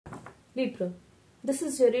Libra, this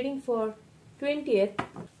is your reading for 20th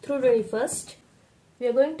through 21st. We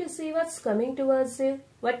are going to see what's coming towards you.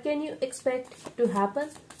 What can you expect to happen?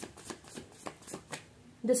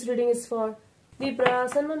 This reading is for Libra,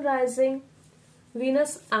 Sun, Moon, Rising,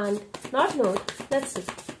 Venus and North Node. Let's see.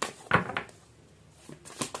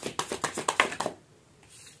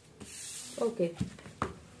 Okay.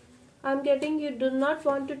 I'm getting you do not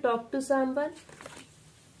want to talk to someone.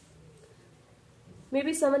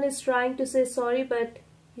 Maybe someone is trying to say sorry, but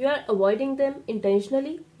you are avoiding them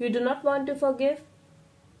intentionally. You do not want to forgive.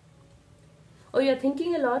 Or you are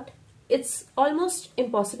thinking a lot. It's almost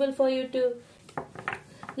impossible for you to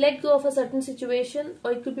let go of a certain situation.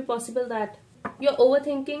 Or it could be possible that you're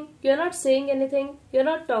overthinking. You're not saying anything. You're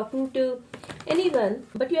not talking to anyone.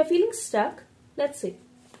 But you are feeling stuck. Let's see.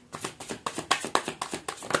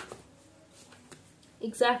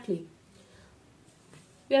 Exactly.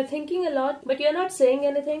 You are thinking a lot, but you are not saying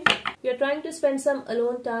anything. You are trying to spend some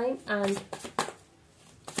alone time, and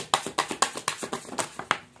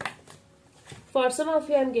for some of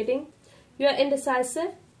you, I am getting you are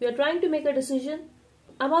indecisive. You are trying to make a decision.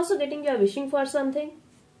 I'm also getting you are wishing for something.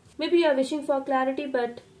 Maybe you are wishing for clarity,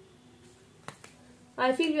 but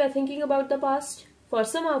I feel you are thinking about the past. For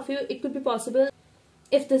some of you, it could be possible.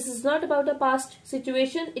 If this is not about a past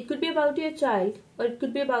situation, it could be about your child, or it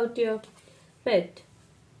could be about your pet.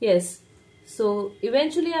 Yes, so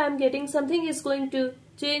eventually I am getting something is going to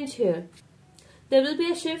change here. There will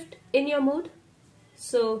be a shift in your mood.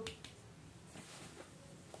 So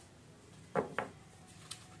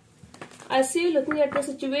I see you looking at the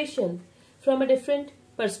situation from a different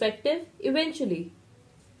perspective eventually.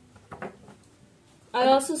 I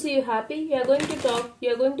also see you happy. You are going to talk.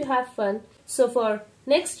 You are going to have fun. So for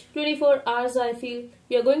next 24 hours, I feel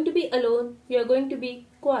you are going to be alone. You are going to be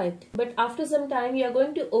quiet. But after some time, you are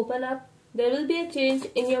going to open up. There will be a change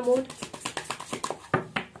in your mood,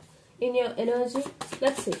 in your energy.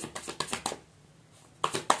 Let's see.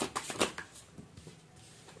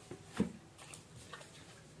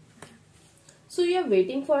 So you are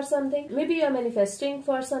waiting for something. Maybe you are manifesting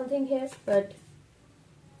for something here, but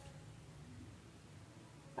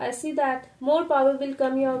I see that more power will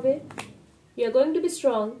come your way. You are going to be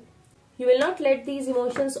strong. You will not let these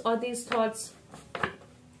emotions or these thoughts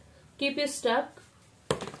keep you stuck.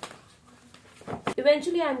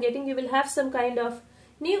 Eventually, I am getting you will have some kind of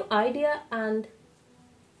new idea, and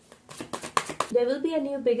there will be a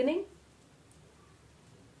new beginning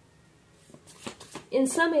in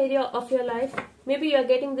some area of your life. Maybe you are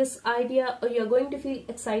getting this idea, or you are going to feel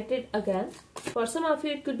excited again. For some of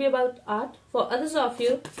you, it could be about art. For others of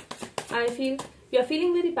you, I feel you are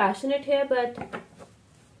feeling very passionate here, but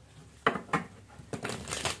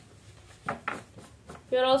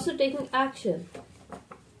you are also taking action.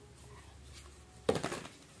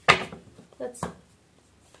 That's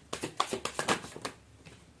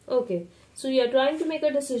okay. So you are trying to make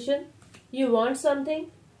a decision. You want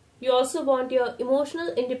something. You also want your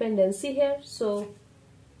emotional independency here. So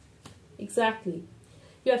exactly.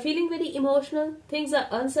 You are feeling very emotional. Things are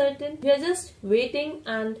uncertain. You are just waiting,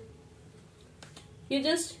 and you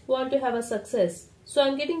just want to have a success. So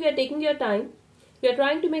I'm getting you are taking your time. You are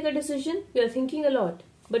trying to make a decision. You are thinking a lot.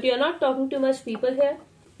 But you are not talking to much people here.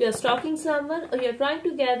 You are stalking someone, or you are trying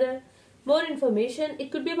to gather more information.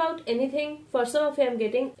 It could be about anything. For some of you I'm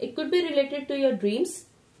getting, it could be related to your dreams.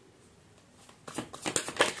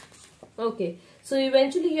 Okay, so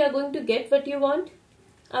eventually you are going to get what you want.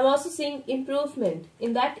 I'm also seeing improvement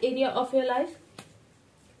in that area of your life.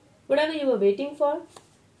 Whatever you were waiting for.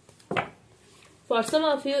 For some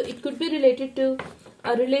of you, it could be related to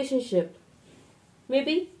a relationship.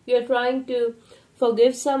 Maybe you are trying to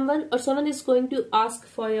forgive someone, or someone is going to ask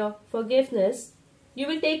for your forgiveness. You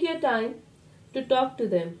will take your time to talk to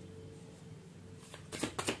them.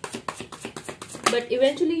 But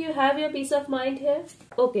eventually you have your peace of mind here.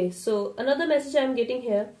 Okay, so another message I am getting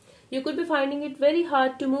here. You could be finding it very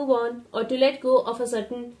hard to move on, or to let go of a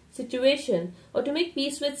certain situation, or to make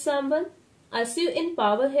peace with someone. I see you in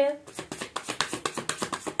power here.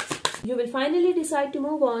 You will finally decide to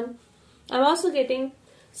move on. I'm also getting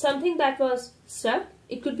something that was stuck.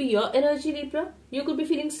 It could be your energy, Libra. You could be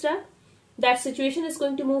feeling stuck. That situation is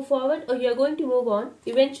going to move forward, or you are going to move on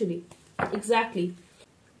eventually. Exactly.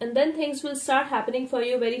 And then things will start happening for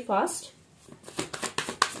you very fast.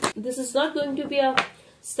 This is not going to be a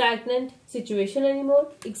stagnant situation anymore.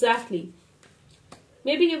 Exactly.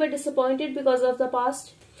 Maybe you were disappointed because of the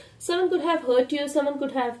past. Someone could have hurt you. Someone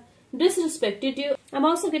could have disrespected you. I'm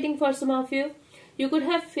also getting for some of you, you could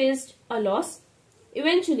have faced a loss.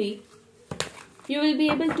 Eventually, you will be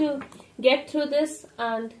able to get through this,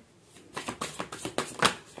 and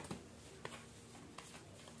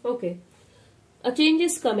Okay. A change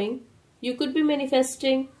is coming. You could be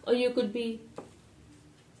manifesting, or you could be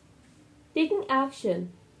taking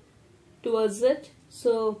action towards it.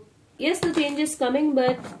 So yes, the change is coming,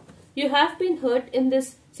 but you have been hurt in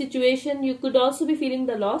this situation. You could also be feeling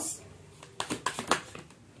the loss.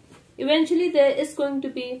 Eventually there is going to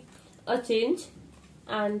be a change,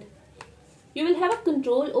 and you will have a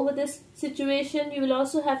control over this situation. You will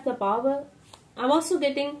also have the power. I'm also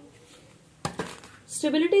getting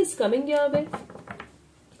stability is coming your way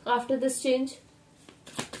after this change.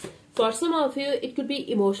 For some of you, it could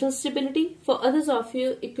be emotional stability. For others of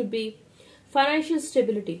you, it could be financial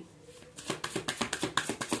stability.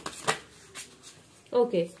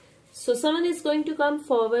 Okay, so someone is going to come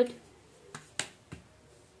forward.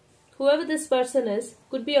 Whoever this person is,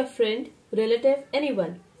 could be a friend, relative,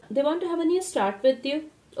 anyone. They want to have a new start with you.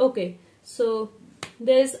 Okay, so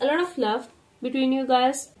there is a lot of love between you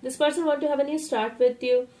guys. This person wants to have a new start with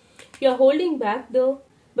you. You are holding back though,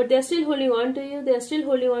 but they are still holding on to you. They are still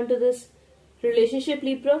holding on to this relationship,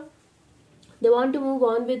 Libra. They want to move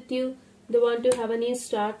on with you. They want to have a new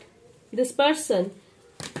start. This person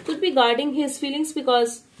could be guarding his feelings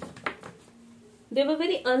because they were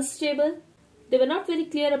very unstable. They were not very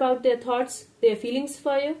clear about their thoughts, their feelings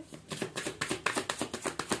for you.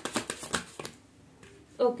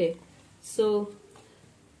 Okay, so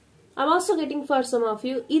I'm also getting for some of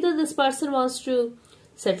you, either this person wants to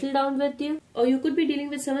settle down with you, or you could be dealing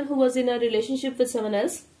with someone who was in a relationship with someone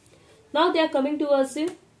else. Now they are coming towards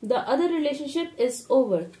you. The other relationship is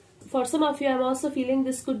over. For some of you, I'm also feeling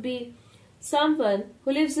this could be someone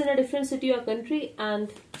who lives in a different city or country,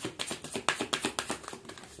 and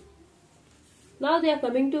now they are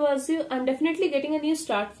coming towards you. I'm definitely getting a new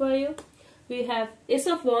start for you. We have Ace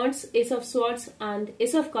of Wands, Ace of Swords, and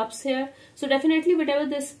Ace of Cups here. So definitely whatever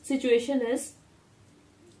this situation is,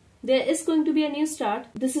 there is going to be a new start.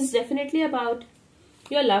 This is definitely about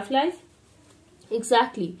your love life.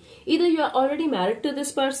 Exactly. Either you are already married to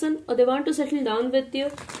this person, or they want to settle down with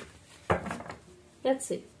you. Let's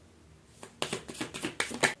see.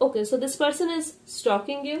 Okay, so this person is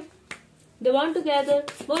stalking you. They want to gather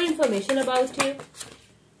more information about you.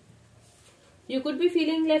 You could be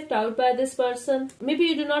feeling left out by this person. Maybe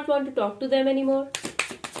you do not want to talk to them anymore.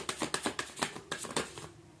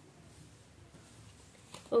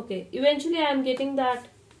 Okay, eventually I am getting that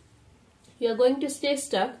you are going to stay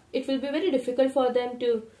stuck. It will be very difficult for them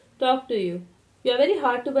to talk to you. You are very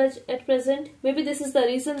hard to budge at present. Maybe this is the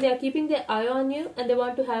reason they are keeping their eye on you, and they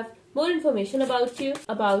want to have more information about you,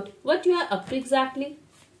 about what you are up to exactly.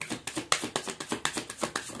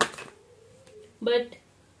 But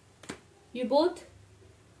you both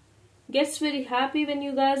gets very happy when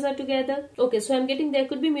you guys are together. Okay, so I'm getting there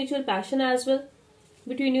could be mutual passion as well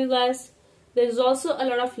between you guys. There is also a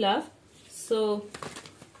lot of love. So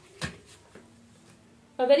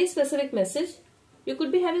a very specific message. You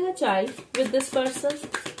could be having a child with this person,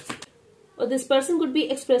 or this person could be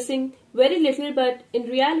expressing very little, but in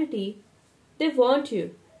reality they want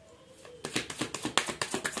you.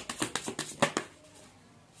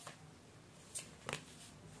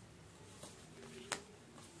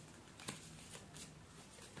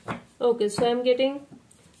 Okay, so I'm getting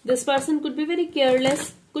this person could be very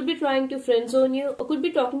careless, could be trying to friend zone you, or could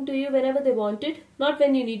be talking to you whenever they wanted, not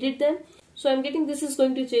when you needed them. So I'm getting this is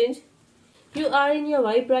going to change. You are in your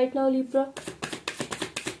vibe right now, Libra.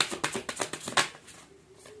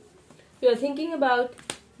 You are thinking about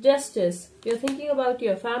justice. You are thinking about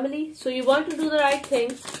your family. So you want to do the right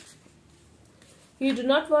thing. You do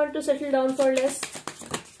not want to settle down for less.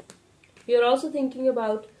 You are also thinking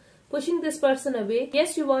about pushing this person away.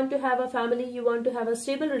 Yes, you want to have a family. You want to have a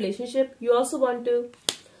stable relationship. You also want to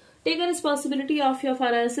take a responsibility of your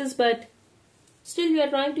finances, but still you are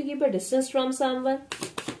trying to keep a distance from someone.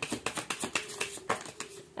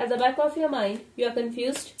 At the back of your mind, you are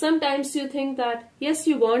confused. Sometimes you think that, yes,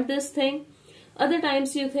 you want this thing. Other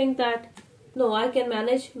times you think that, no, I can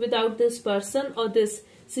manage without this person or this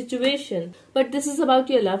situation. But this is about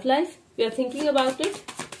your love life. You are thinking about it.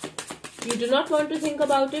 You do not want to think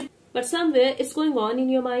about it. But somewhere it's going on in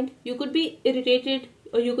your mind. You could be irritated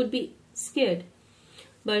or you could be scared.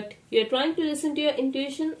 But you are trying to listen to your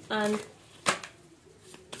intuition, and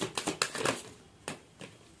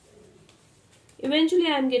eventually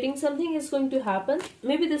I am getting something is going to happen.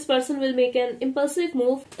 Maybe this person will make an impulsive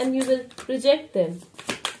move and you will reject them.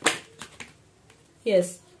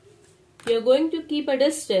 Yes, you are going to keep a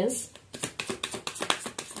distance.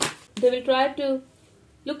 They will try to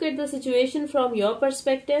look at the situation from your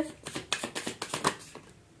perspective.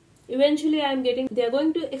 Eventually I am getting they are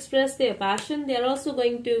going to express their passion. They are also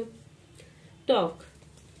going to talk.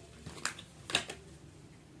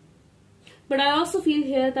 But I also feel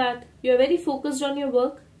here that you are very focused on your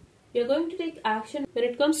work. You are going to take action when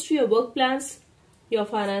it comes to your work plans, your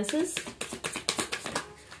finances.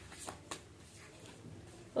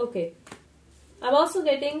 Okay. I'm also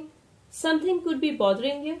getting something could be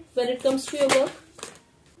bothering you when it comes to your work.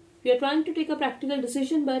 You are trying to take a practical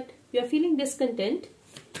decision, but you are feeling discontent.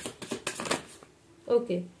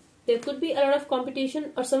 Okay. There could be a lot of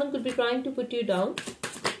competition, or someone could be trying to put you down.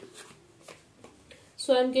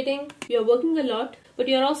 So I'm getting you're working a lot, but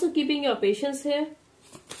you're also keeping your patience here.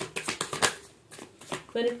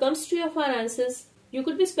 When it comes to your finances, you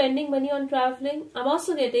could be spending money on traveling. I'm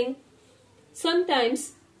also getting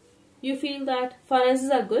sometimes you feel that finances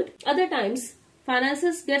are good. Other times,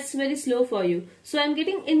 finances gets very slow for you. So I'm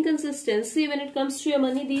getting inconsistency when it comes to your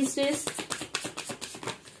money these days.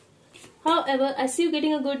 However, I see you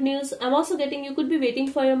getting a good news. I'm also getting you could be waiting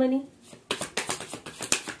for your money.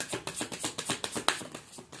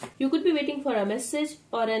 You could be waiting for a message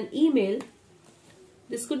or an email.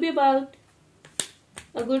 This could be about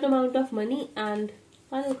a good amount of money and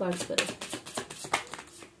final cards for it.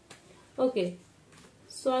 Okay.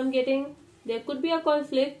 So I'm getting there could be a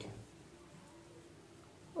conflict,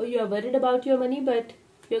 or you are worried about your money, but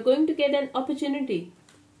you're going to get an opportunity.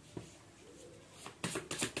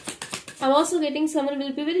 I'm also getting someone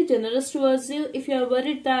will be very generous towards you. If you are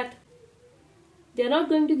worried that they are not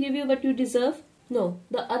going to give you what you deserve, no,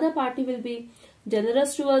 the other party will be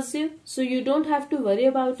generous towards you, so you don't have to worry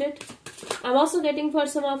about it. I'm also getting for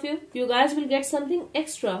some of you, you guys will get something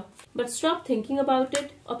extra, but stop thinking about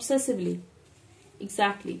it obsessively.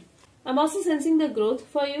 Exactly. I'm also sensing the growth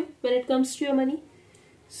for you when it comes to your money.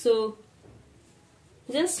 So,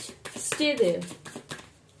 just stay there.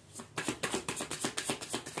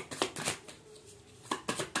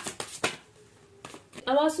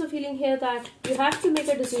 I'm also feeling here that you have to make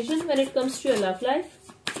a decision when it comes to your love life.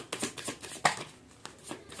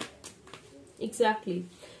 Exactly.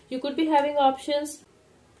 You could be having options.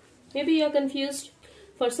 Maybe you're confused.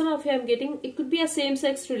 For some of you, I'm getting it could be a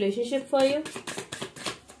same-sex relationship for you.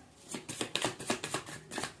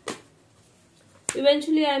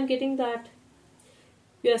 Eventually, I am getting that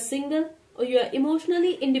you are single or you are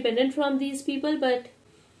emotionally independent from these people, but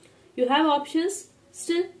you have options.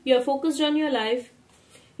 Still, you are focused on your life.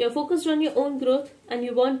 You are focused on your own growth, and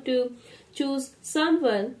you want to choose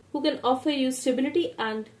someone who can offer you stability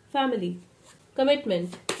and family.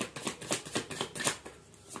 Commitment.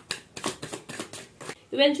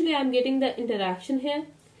 Eventually, I am getting the interaction here.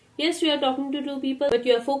 Yes, you are talking to two people, but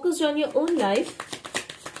you are focused on your own life.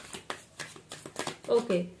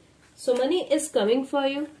 Okay, so money is coming for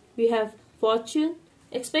you. We have fortune.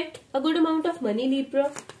 Expect a good amount of money,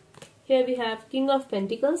 Libra. Here we have King of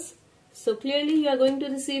Pentacles. So clearly you are going to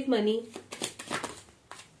receive money.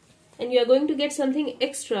 And you are going to get something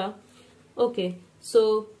extra. Okay,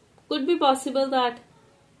 so could be possible that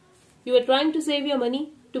you are trying to save your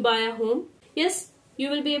money to buy a home. Yes, you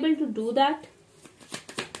will be able to do that.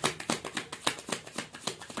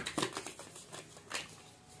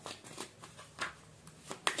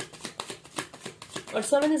 Or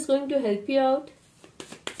someone is going to help you out.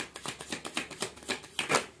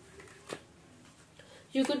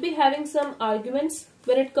 You could be having some arguments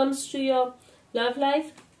when it comes to your love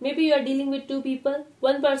life. Maybe you are dealing with two people.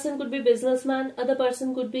 One person could be businessman, other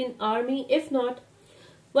person could be in army. If not,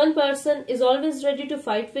 one person is always ready to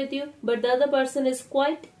fight with you, but the other person is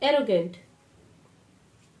quite arrogant.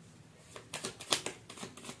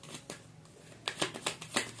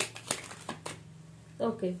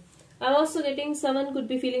 Okay. I'm also getting someone could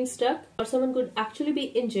be feeling stuck, or someone could actually be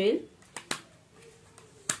in jail.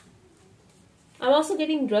 I'm also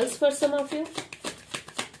getting drugs for some of you.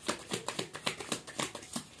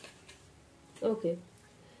 Okay.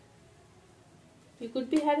 You could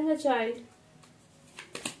be having a child.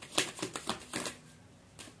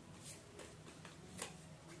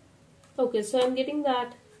 Okay, so I'm getting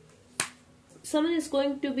that someone is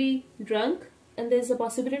going to be drunk, and there's a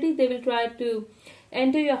possibility they will try to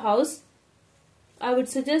enter your house. I would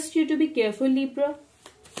suggest you to be careful, Libra.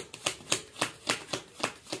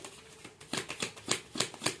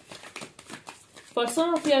 For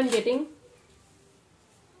some of you, I'm getting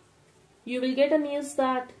you will get a news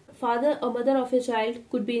that father or mother of your child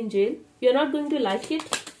could be in jail. You're not going to like it.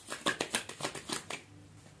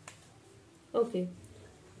 Okay.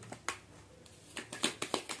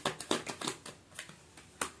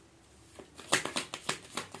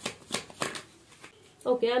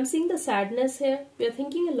 Okay, I'm seeing the sadness here. You're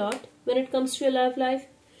thinking a lot when it comes to your love life.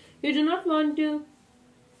 You do not want to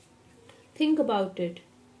think about it.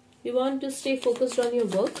 You want to stay focused on your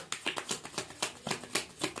work.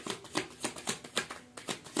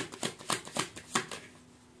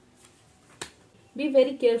 Be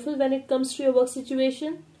very careful when it comes to your work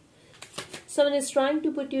situation. Someone is trying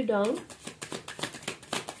to put you down.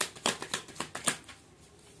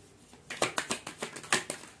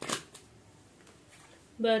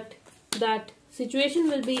 But that situation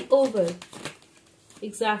will be over.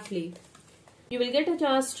 Exactly. You will get a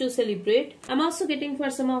chance to celebrate. I'm also getting for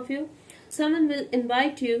some of you, someone will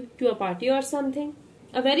invite you to a party or something.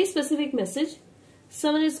 A very specific message.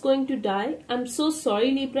 Someone is going to die. I'm so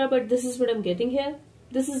sorry, Libra, but this is what I'm getting here.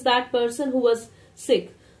 This is that person who was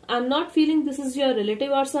sick. I'm not feeling this is your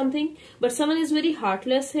relative or something, but someone is very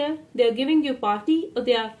heartless here. They are giving you a party or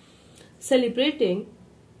they are celebrating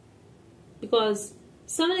because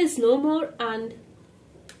someone is no more, and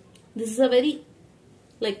this is a very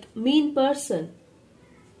mean person.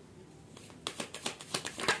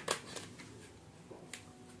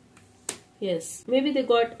 Yes, maybe they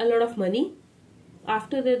got a lot of money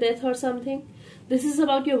after their death or something. This is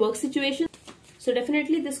about your work situation. So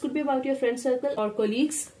definitely this could be about your friend circle or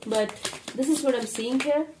colleagues, but this is what I'm seeing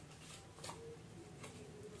here.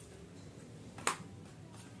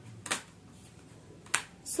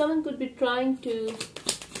 Someone could be trying to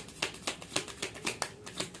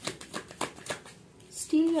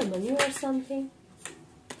steal your money or something.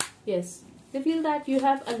 Yes, they feel that you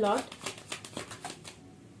have a lot.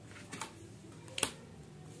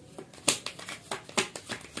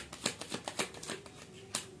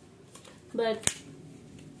 But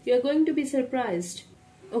you're going to be surprised.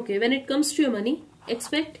 Okay, when it comes to your money,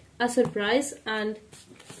 expect a surprise, and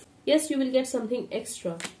yes, you will get something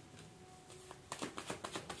extra.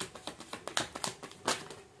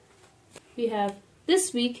 We have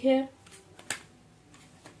this week here.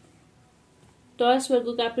 Taurus,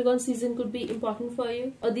 Virgo, Capricorn season could be important for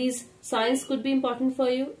you, or these signs could be important for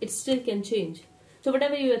you. It still can change. So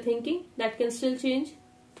whatever you are thinking, that can still change.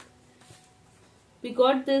 We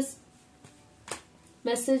got this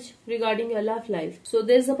message regarding your love life. So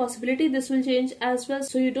there's a possibility this will change as well.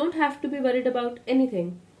 So you don't have to be worried about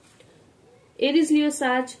anything. Aries, Leo,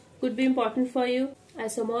 Sag could be important for you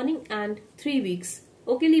as a morning and 3 weeks.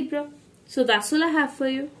 Okay, Libra. So that's all I have for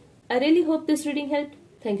you. I really hope this reading helped.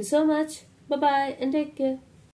 Thank you so much. Bye-bye and take care.